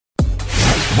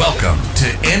Welcome to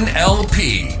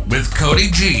NLP with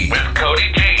KODY G.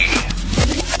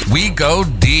 We go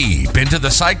deep into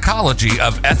the psychology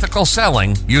of ethical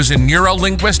selling using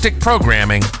NeuroLinguistic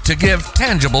Programming to give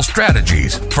tangible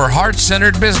strategies for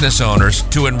heart-centered business owners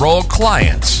to enroll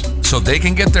clients so they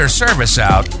can get their service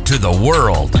out to the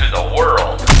world.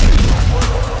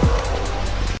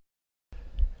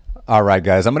 All right,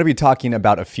 guys, I'm going to be talking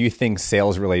about a few things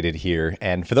sales related here.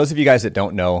 And for those of you guys that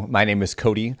don't know, my name is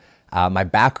KODY. My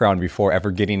background before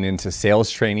ever getting into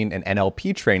sales training and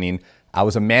NLP training, I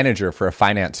was a manager for a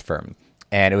finance firm.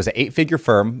 And it was an 8-figure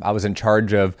firm. I was in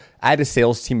charge of, I had a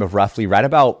sales team of roughly right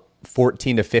about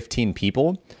 14 to 15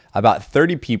 people, about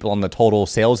 30 people on the total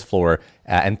sales floor,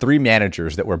 and 3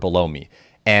 managers that were below me.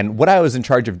 And what I was in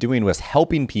charge of doing was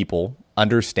helping people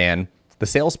understand the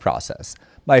sales process.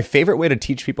 My favorite way to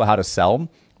teach people how to sell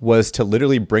was to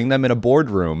literally bring them in a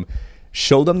boardroom,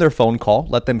 show them their phone call,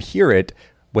 let them hear it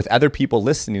with other people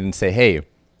listening and say, hey,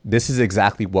 this is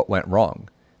exactly what went wrong.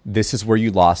 This is where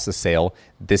you lost the sale.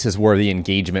 This is where the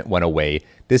engagement went away.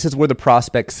 This is where the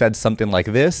prospect said something like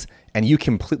this, and you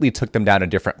completely took them down a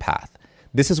different path.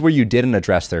 This is where you didn't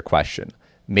address their question.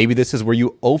 Maybe this is where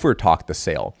you overtalked the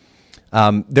sale.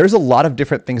 There's a lot of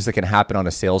different things that can happen on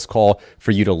a sales call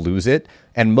for you to lose it.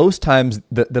 And most times,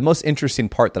 the most interesting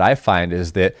part that I find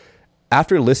is that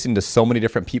after listening to so many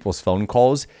different people's phone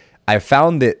calls, I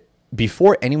found that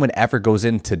before anyone ever goes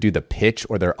in to do the pitch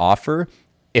or their offer,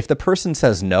 if the person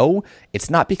says no, it's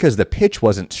not because the pitch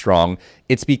wasn't strong.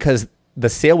 It's because the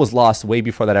sale was lost way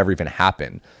before that ever even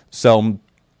happened. So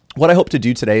what I hope to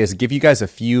do today is give you guys a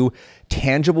few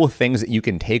tangible things that you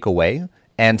can take away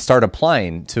and start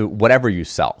applying to whatever you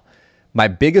sell. My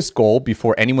biggest goal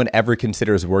before anyone ever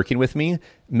considers working with me,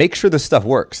 make sure the stuff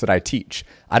works that I teach.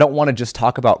 I don't want to just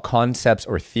talk about concepts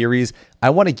or theories. I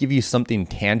want to give you something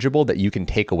tangible that you can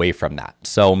take away from that.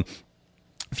 So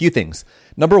a few things.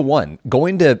 Number one,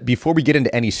 before we get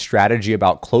into any strategy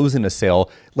about closing a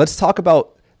sale, let's talk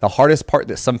about the hardest part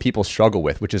that some people struggle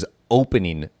with, which is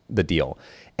opening the deal.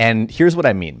 And here's what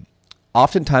I mean.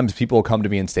 Oftentimes people will come to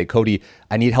me and say, KODY,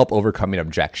 I need help overcoming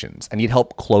objections. I need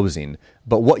help closing.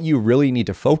 But what you really need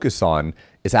to focus on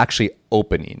is actually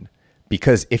opening.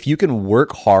 Because if you can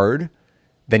work hard,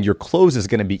 then your close is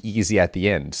going to be easy at the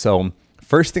end. So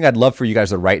first thing I'd love for you guys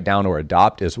to write down or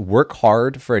adopt is work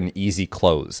hard for an easy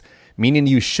close. Meaning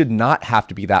you should not have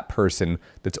to be that person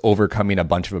that's overcoming a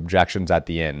bunch of objections at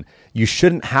the end. You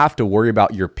shouldn't have to worry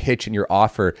about your pitch and your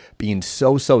offer being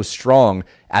so strong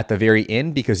at the very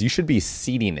end, because you should be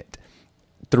seeding it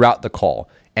throughout the call.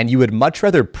 And you would much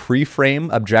rather pre-frame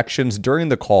objections during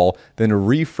the call than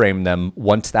reframe them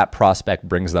once that prospect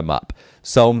brings them up.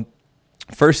 So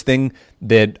first thing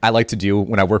that I like to do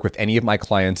when I work with any of my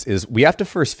clients is we have to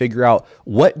first figure out,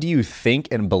 what do you think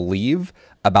and believe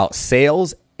about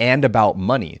sales and about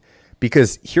money?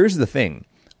 Because here's the thing.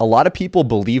 A lot of people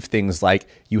believe things like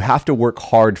you have to work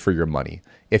hard for your money.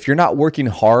 If you're not working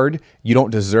hard, you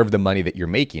don't deserve the money that you're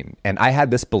making. And I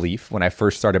had this belief when I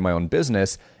first started my own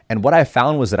business. And what I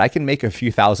found was that I can make a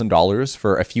few $1,000s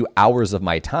for a few hours of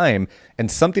my time, and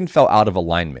something fell out of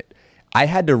alignment. I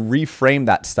had to reframe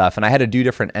that stuff, and I had to do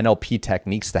different NLP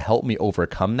techniques to help me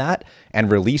overcome that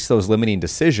and release those limiting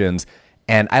decisions.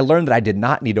 And I learned that I did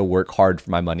not need to work hard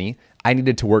for my money. I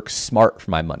needed to work smart for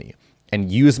my money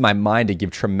and use my mind to give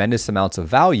tremendous amounts of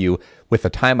value with the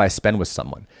time I spend with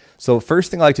someone. So first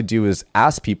thing I like to do is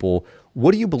ask people,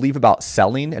 what do you believe about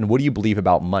selling and what do you believe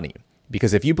about money?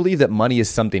 Because if you believe that money is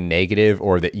something negative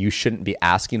or that you shouldn't be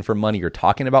asking for money or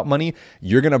talking about money,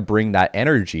 you're going to bring that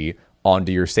energy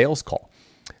onto your sales call.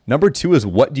 Number 2 is,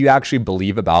 what do you actually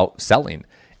believe about selling?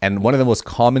 And one of the most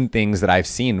common things that I've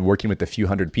seen working with a few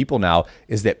hundred people now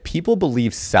is that people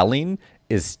believe selling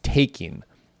is taking.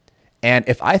 And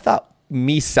if I thought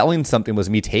me selling something was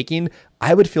me taking,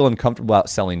 I would feel uncomfortable about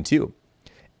selling too.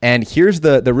 And here's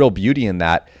the real beauty in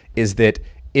that is that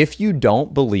if you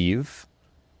don't believe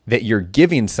that you're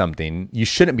giving something, you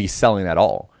shouldn't be selling at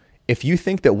all. If you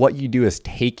think that what you do is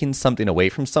taking something away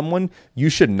from someone, you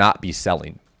should not be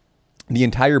selling. The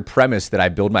entire premise that I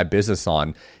build my business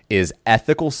on is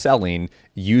ethical selling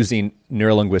using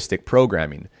neurolinguistic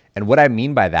programming. And what I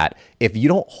mean by that, if you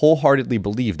don't wholeheartedly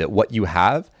believe that what you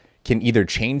have can either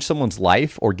change someone's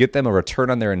life or get them a return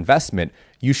on their investment,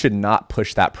 you should not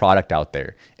push that product out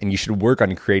there. And you should work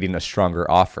on creating a stronger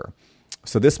offer.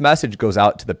 So this message goes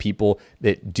out to the people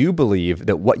that do believe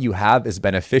that what you have is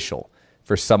beneficial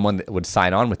for someone that would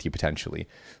sign on with you potentially.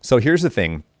 So here's the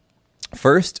thing.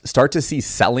 First, start to see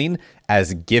selling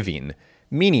as giving.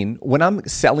 Meaning, when I'm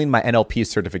selling my NLP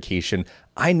certification,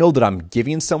 I know that I'm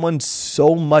giving someone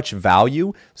so much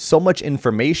value, so much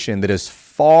information that is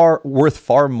worth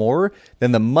far more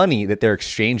than the money that they're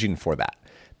exchanging for that.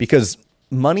 Because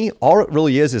money, all it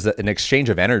really is an exchange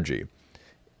of energy.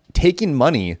 Taking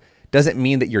money doesn't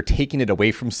mean that you're taking it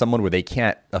away from someone where they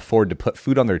can't afford to put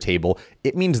food on their table.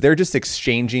 It means they're just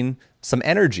exchanging some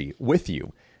energy with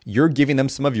you. You're giving them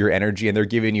some of your energy and they're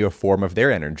giving you a form of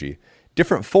their energy.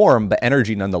 Different form, but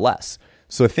energy nonetheless.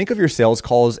 So think of your sales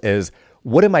calls as,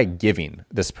 what am I giving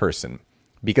this person?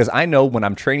 Because I know when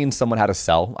I'm training someone how to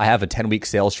sell, I have a 10-week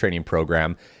sales training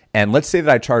program. And let's say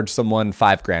that I charge someone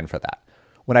 $5,000 for that.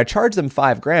 When I charge them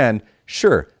 $5,000,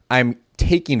 sure, I'm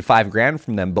taking $5,000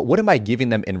 from them, but what am I giving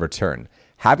them in return?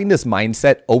 Having this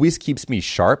mindset always keeps me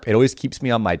sharp. It always keeps me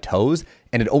on my toes,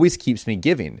 and it always keeps me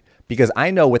giving, because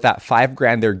I know with that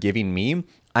 $5,000 they're giving me,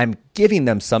 I'm giving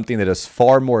them something that is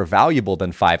far more valuable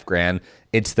than $5,000.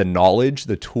 It's the knowledge,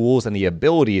 the tools, and the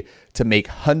ability to make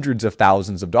hundreds of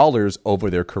thousands of dollars over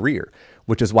their career,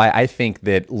 which is why I think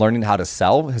that learning how to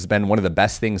sell has been one of the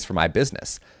best things for my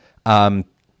business.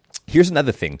 Here's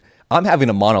another thing. I'm having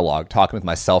a monologue talking with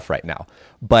myself right now,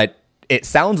 but it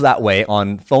sounds that way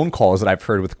on phone calls that I've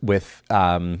heard with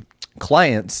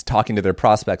clients talking to their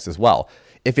prospects as well.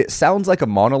 If it sounds like a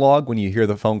monologue when you hear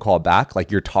the phone call back, like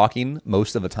you're talking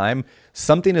most of the time,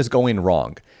 something is going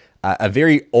wrong. A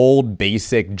very old,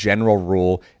 basic, general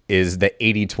rule is the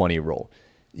 80-20 rule.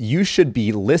 You should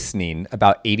be listening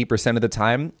about 80% of the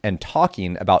time and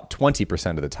talking about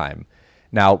 20% of the time.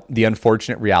 Now, the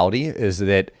unfortunate reality is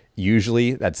that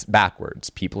usually that's backwards.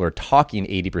 People are talking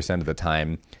 80% of the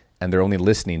time and they're only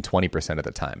listening 20% of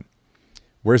the time.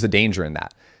 Where's the danger in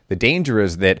that? The danger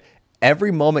is that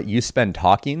every moment you spend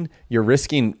talking, you're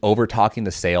risking over talking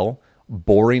the sale,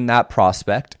 boring that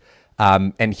prospect.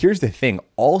 And here's the thing,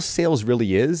 all sales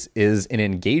really is an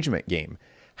engagement game.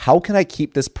 How can I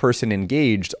keep this person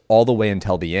engaged all the way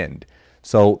until the end?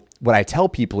 So what I tell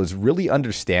people is really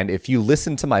understand, if you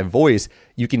listen to my voice,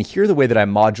 you can hear the way that I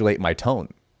modulate my tone.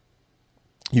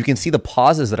 You can see the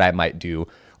pauses that I might do,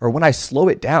 or when I slow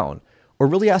it down, or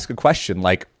really ask a question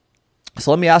like, so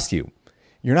let me ask you,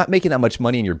 you're not making that much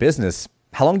money in your business.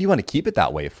 How long do you want to keep it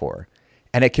that way for?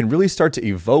 And it can really start to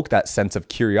evoke that sense of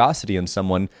curiosity in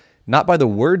someone, not by the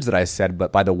words that I said,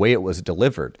 but by the way it was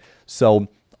delivered. So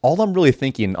all I'm really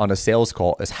thinking on a sales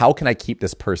call is, how can I keep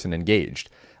this person engaged?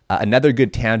 Another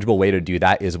good tangible way to do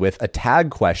that is with a tag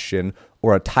question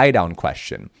or a tie down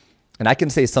question. And I can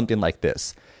say something like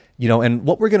this, and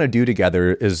what we're going to do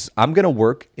together is I'm going to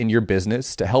work in your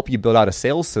business to help you build out a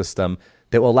sales system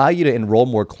that will allow you to enroll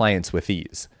more clients with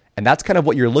ease. And that's kind of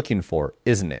what you're looking for,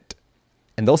 isn't it?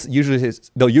 And they'll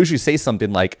usually say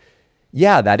something like,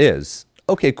 yeah, that is.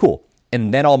 Okay, cool.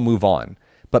 And then I'll move on.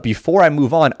 But before I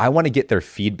move on, I want to get their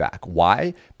feedback.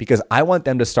 Why? Because I want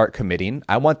them to start committing.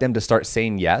 I want them to start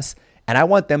saying yes. And I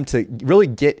want them to really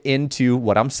get into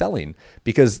what I'm selling.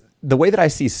 Because the way that I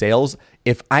see sales,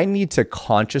 if I need to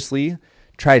consciously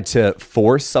try to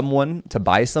force someone to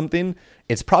buy something,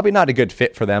 it's probably not a good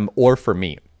fit for them or for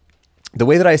me. The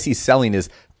way that I see selling is,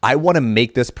 I want to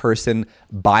make this person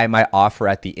buy my offer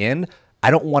at the end.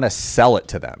 I don't want to sell it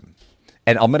to them.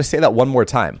 And I'm going to say that one more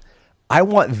time. I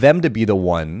want them to be the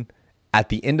one at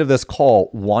the end of this call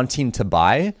wanting to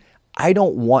buy. I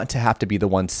don't want to have to be the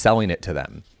one selling it to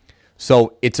them.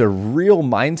 So it's a real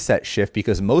mindset shift,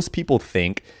 because most people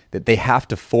think that they have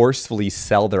to forcefully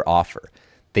sell their offer.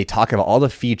 They talk about all the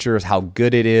features, how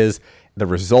good it is, the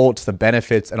results, the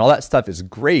benefits, and all that stuff is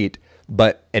great.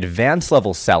 But advanced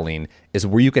level selling is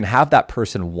where you can have that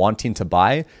person wanting to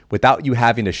buy without you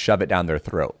having to shove it down their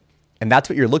throat. And that's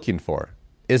what you're looking for,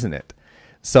 isn't it?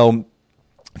 So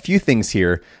a few things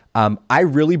here. I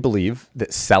really believe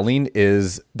that selling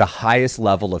is the highest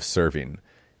level of serving.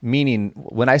 Meaning,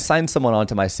 when I sign someone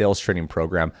onto my sales training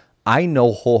program, I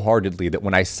know wholeheartedly that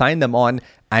when I sign them on,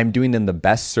 I'm doing them the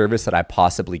best service that I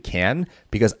possibly can,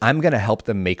 because I'm going to help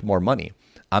them make more money.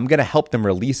 I'm going to help them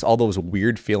release all those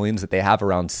weird feelings that they have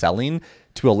around selling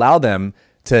to allow them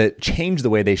to change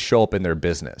the way they show up in their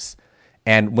business.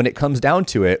 And when it comes down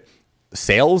to it,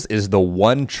 sales is the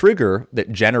one trigger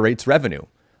that generates revenue.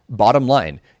 Bottom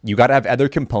line, you got to have other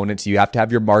components. You have to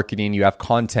have your marketing, you have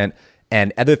content,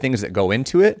 and other things that go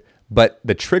into it. But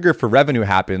the trigger for revenue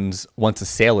happens once a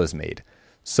sale is made.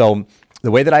 So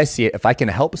the way that I see it, if I can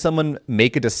help someone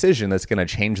make a decision that's going to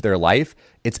change their life,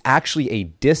 it's actually a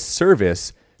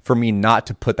disservice for me not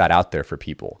to put that out there for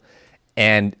people.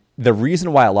 And the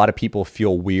reason why a lot of people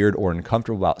feel weird or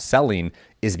uncomfortable about selling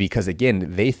is because,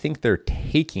 again, they think they're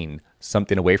taking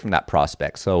something away from that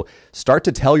prospect. So start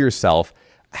to tell yourself,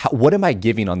 what am I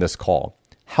giving on this call?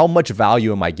 How much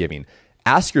value am I giving?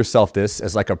 Ask yourself this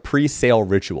as like a pre-sale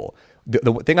ritual.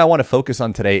 The thing I want to focus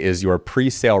on today is your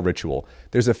pre-sale ritual.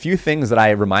 There's a few things that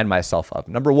I remind myself of.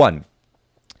 Number one,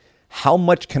 how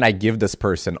much can I give this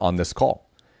person on this call?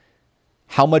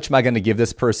 How much am I going to give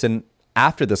this person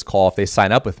after this call if they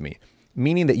sign up with me?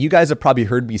 Meaning that you guys have probably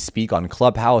heard me speak on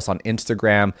Clubhouse, on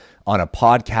Instagram, on a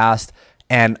podcast,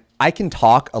 and I can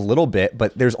talk a little bit,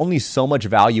 but there's only so much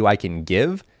value I can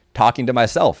give talking to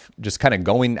myself, just kind of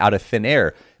going out of thin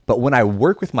air. But when I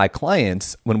work with my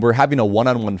clients, when we're having a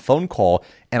one-on-one phone call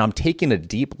and I'm taking a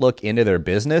deep look into their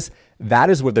business, that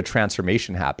is where the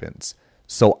transformation happens.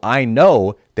 So I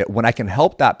know that when I can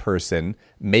help that person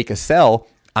make a sale,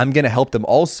 I'm going to help them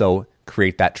also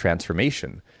create that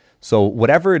transformation. So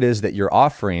whatever it is that you're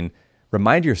offering,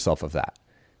 remind yourself of that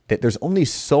there's only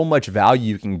so much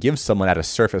value you can give someone at a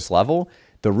surface level.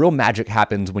 The real magic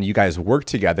happens when you guys work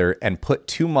together and put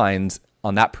two minds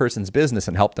on that person's business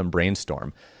and help them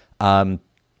brainstorm. A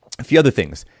few other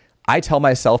things. I tell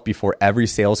myself before every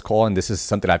sales call, and this is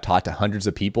something I've taught to hundreds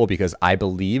of people because I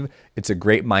believe it's a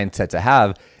great mindset to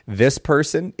have, this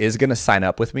person is going to sign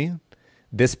up with me.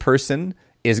 This person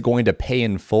is going to pay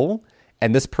in full,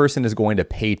 and this person is going to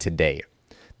pay today.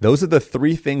 Those are the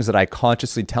three things that I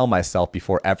consciously tell myself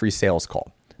before every sales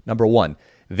call. Number one,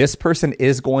 this person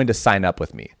is going to sign up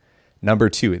with me. Number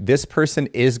two, this person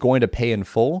is going to pay in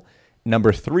full.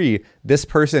 Number three, this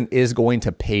person is going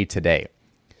to pay today.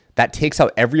 That takes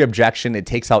out every objection. It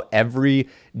takes out every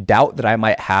doubt that I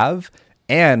might have.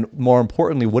 And more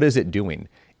importantly, what is it doing?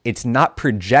 It's not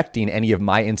projecting any of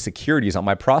my insecurities on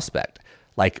my prospect.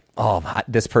 Like, oh,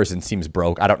 this person seems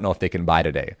broke. I don't know if they can buy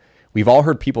today. We've all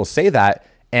heard people say that,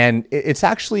 and it's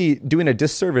actually doing a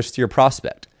disservice to your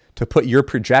prospect to put your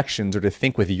projections or to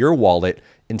think with your wallet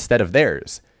instead of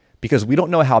theirs, because we don't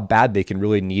know how bad they can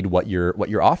really need what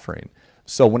you're offering.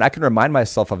 So when I can remind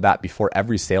myself of that before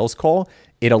every sales call,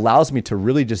 it allows me to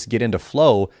really just get into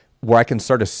flow where I can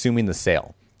start assuming the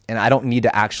sale. And I don't need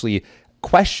to actually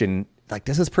question, like,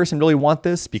 does this person really want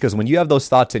this? Because when you have those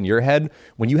thoughts in your head,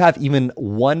 when you have even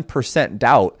 1%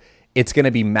 doubt, it's going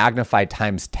to be magnified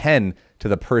times 10 to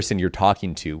the person you're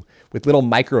talking to with little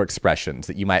micro expressions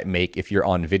that you might make if you're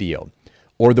on video,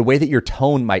 or the way that your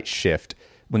tone might shift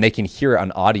when they can hear it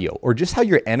on audio, or just how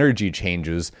your energy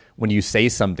changes when you say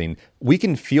something. We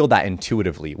can feel that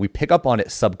intuitively. We pick up on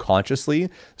it subconsciously.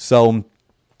 So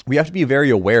we have to be very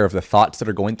aware of the thoughts that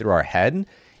are going through our head,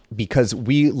 because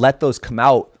we let those come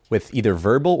out with either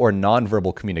verbal or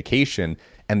nonverbal communication.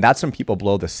 And that's when people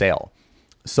blow the sale.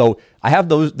 So I have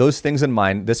those things in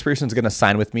mind. This person's going to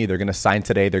sign with me. They're going to sign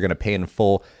today. They're going to pay in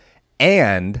full.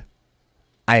 And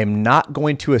I am not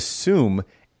going to assume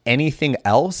anything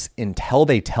else until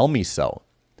they tell me so.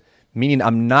 Meaning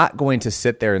I'm not going to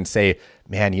sit there and say,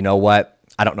 man, you know what?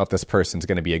 I don't know if this person's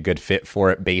going to be a good fit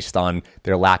for it based on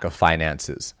their lack of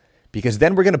finances. Because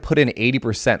then we're going to put in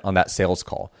 80% on that sales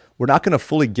call. We're not going to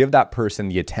fully give that person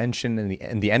the attention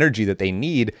and the energy that they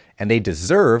need and they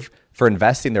deserve for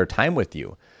investing their time with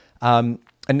you.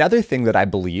 Another thing that I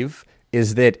believe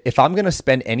is that if I'm going to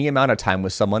spend any amount of time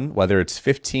with someone, whether it's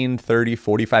 15, 30,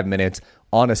 45 minutes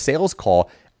on a sales call,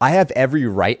 I have every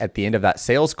right at the end of that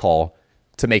sales call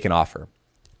to make an offer,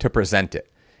 to present it.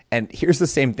 And here's the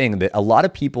same thing that a lot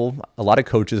of people, a lot of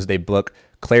coaches, they book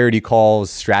clarity calls,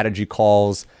 strategy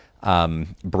calls,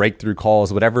 breakthrough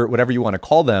calls, whatever you want to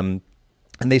call them,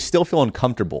 and they still feel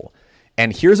uncomfortable.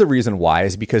 And here's a reason why,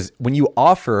 is because when you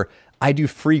offer, I do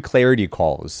free clarity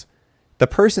calls, the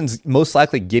person's most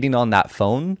likely getting on that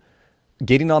phone,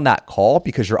 getting on that call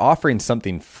because you're offering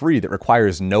something free that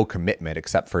requires no commitment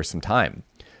except for some time.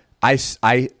 I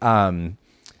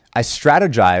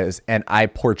strategize and I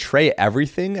portray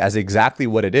everything as exactly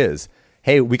what it is.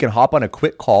 Hey, we can hop on a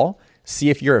quick call,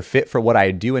 see if you're a fit for what I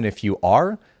do, and if you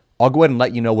are, I'll go ahead and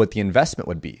let you know what the investment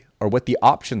would be or what the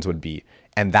options would be.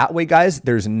 And that way, guys,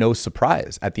 there's no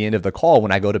surprise at the end of the call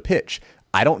when I go to pitch.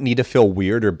 I don't need to feel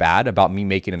weird or bad about me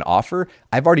making an offer.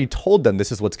 I've already told them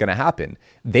this is what's going to happen.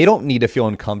 They don't need to feel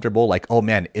uncomfortable like, oh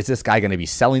man, is this guy going to be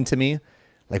selling to me?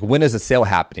 Like, when is the sale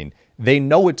happening? They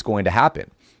know it's going to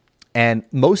happen. And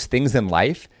most things in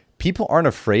life, people aren't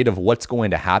afraid of what's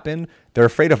going to happen. They're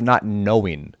afraid of not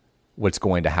knowing what's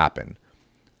going to happen.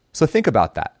 So think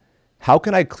about that. How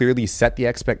can I clearly set the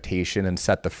expectation and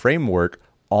set the framework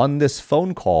on this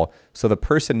phone call so the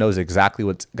person knows exactly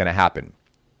what's going to happen?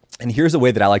 And here's a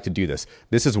way that I like to do this.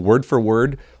 This is word for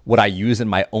word what I use in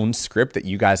my own script that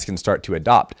you guys can start to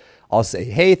adopt. I'll say,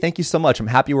 hey, thank you so much. I'm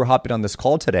happy we're hopping on this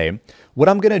call today. What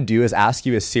I'm going to do is ask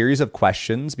you a series of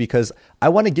questions because I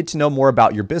want to get to know more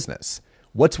about your business.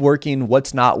 What's working,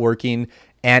 what's not working.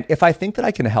 And if I think that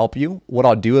I can help you, what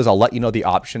I'll do is I'll let you know the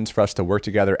options for us to work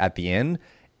together at the end.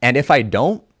 And if I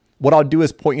don't, what I'll do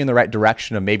is point you in the right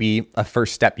direction of maybe a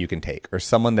first step you can take or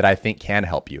someone that I think can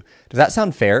help you. Does that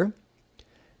sound fair?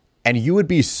 And you would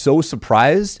be so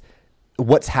surprised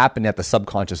what's happened at the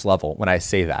subconscious level when I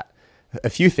say that. A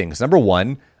few things. Number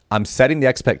one, I'm setting the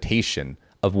expectation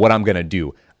of what I'm going to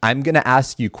do. I'm going to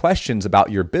ask you questions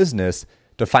about your business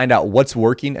to find out what's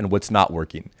working and what's not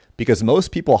working. Because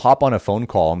most people hop on a phone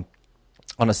call,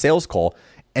 on a sales call,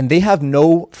 and they have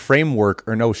no framework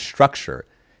or no structure,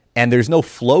 and there's no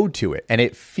flow to it, and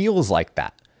it feels like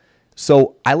that.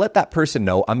 So I let that person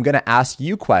know I'm going to ask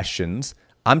you questions.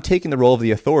 I'm taking the role of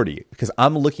the authority because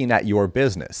I'm looking at your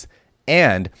business.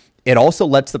 And it also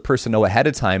lets the person know ahead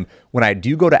of time when I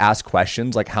do go to ask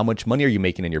questions like how much money are you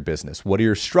making in your business? What are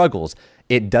your struggles?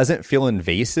 It doesn't feel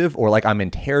invasive or like I'm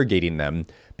interrogating them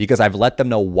because I've let them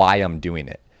know why I'm doing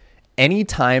it.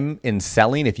 Anytime in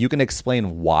selling, if you can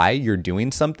explain why you're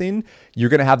doing something, you're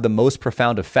going to have the most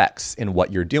profound effects in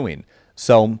what you're doing.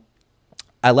 So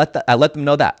I let them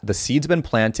know that the seed's been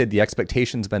planted, the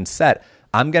expectation's been set.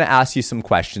 I'm going to ask you some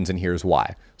questions and here's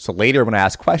why. So later when I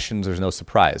ask questions, there's no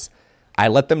surprise. I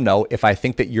let them know if I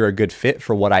think that you're a good fit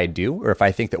for what I do, or if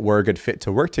I think that we're a good fit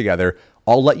to work together,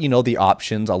 I'll let you know the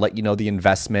options. I'll let you know the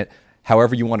investment,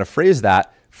 however you want to phrase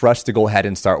that, for us to go ahead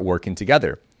and start working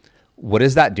together. What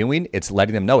is that doing? It's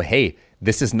letting them know, hey,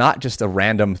 this is not just a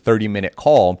random 30-minute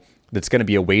call that's going to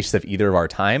be a waste of either of our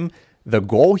time. The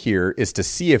goal here is to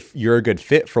see if you're a good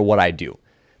fit for what I do.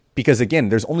 Because again,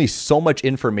 there's only so much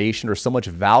information or so much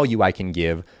value I can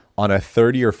give on a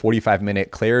 30 or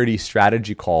 45-minute clarity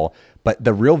strategy call. But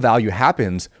the real value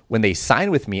happens when they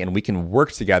sign with me and we can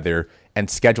work together and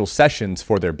schedule sessions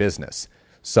for their business.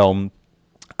 So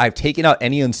I've taken out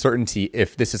any uncertainty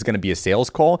if this is going to be a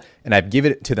sales call, and I've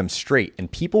given it to them straight.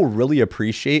 And people really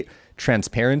appreciate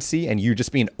transparency and you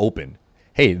just being open.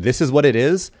 Hey, this is what it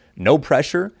is. No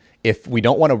pressure. If we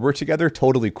don't want to work together,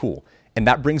 totally cool. And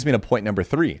that brings me to point number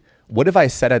 3. What have I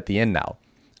said at the end now?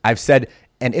 I've said,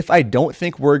 and if I don't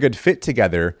think we're a good fit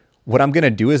together, what I'm going to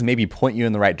do is maybe point you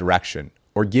in the right direction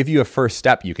or give you a first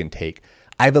step you can take.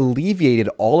 I've alleviated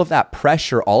all of that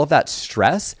pressure, all of that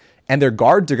stress, and their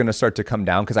guards are going to start to come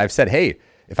down because I've said, hey,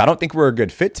 if I don't think we're a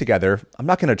good fit together, I'm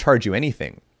not going to charge you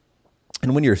anything.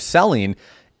 And when you're selling,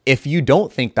 if you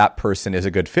don't think that person is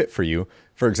a good fit for you,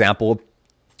 for example,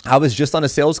 I was just on a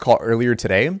sales call earlier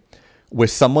today with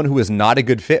someone who is not a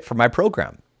good fit for my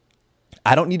program.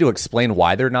 I don't need to explain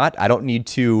why they're not. I don't need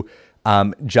to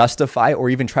justify or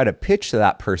even try to pitch to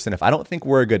that person if I don't think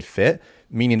we're a good fit,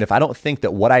 meaning if I don't think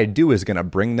that what I do is going to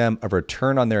bring them a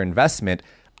return on their investment,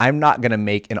 I'm not going to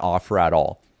make an offer at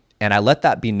all. And I let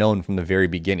that be known from the very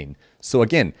beginning. So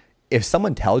again, if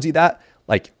someone tells you that,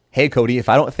 like, hey, Kody, if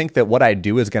I don't think that what I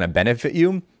do is going to benefit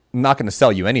you, I'm not going to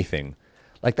sell you anything.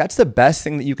 Like, that's the best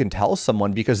thing that you can tell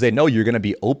someone because they know you're going to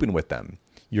be open with them.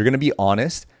 You're going to be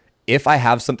honest. If I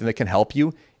have something that can help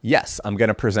you, yes, I'm going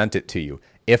to present it to you.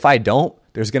 If I don't,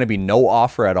 there's going to be no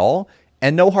offer at all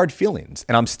and no hard feelings.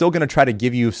 And I'm still going to try to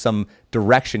give you some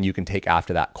direction you can take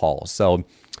after that call. So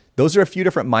those are a few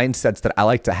different mindsets that I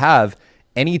like to have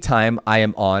anytime I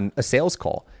am on a sales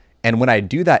call. And when I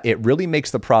do that, it really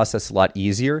makes the process a lot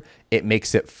easier. It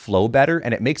makes it flow better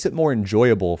and it makes it more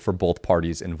enjoyable for both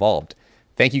parties involved.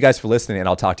 Thank you guys for listening, and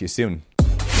I'll talk to you soon.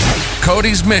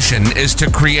 Kody's mission is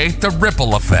to create the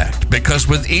ripple effect because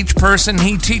with each person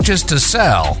he teaches to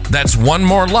sell, that's one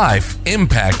more life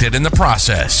impacted in the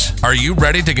process. Are you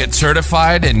ready to get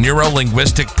certified in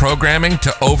NeuroLinguistic Programming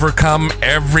to overcome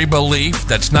every belief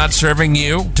that's not serving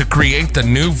you, to create the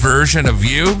new version of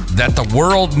you that the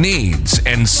world needs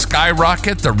and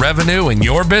skyrocket the revenue in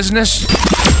your business?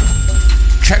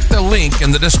 Check the link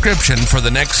in the description for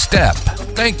the next step.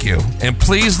 Thank you, and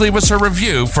please leave us a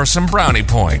review for some brownie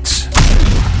points.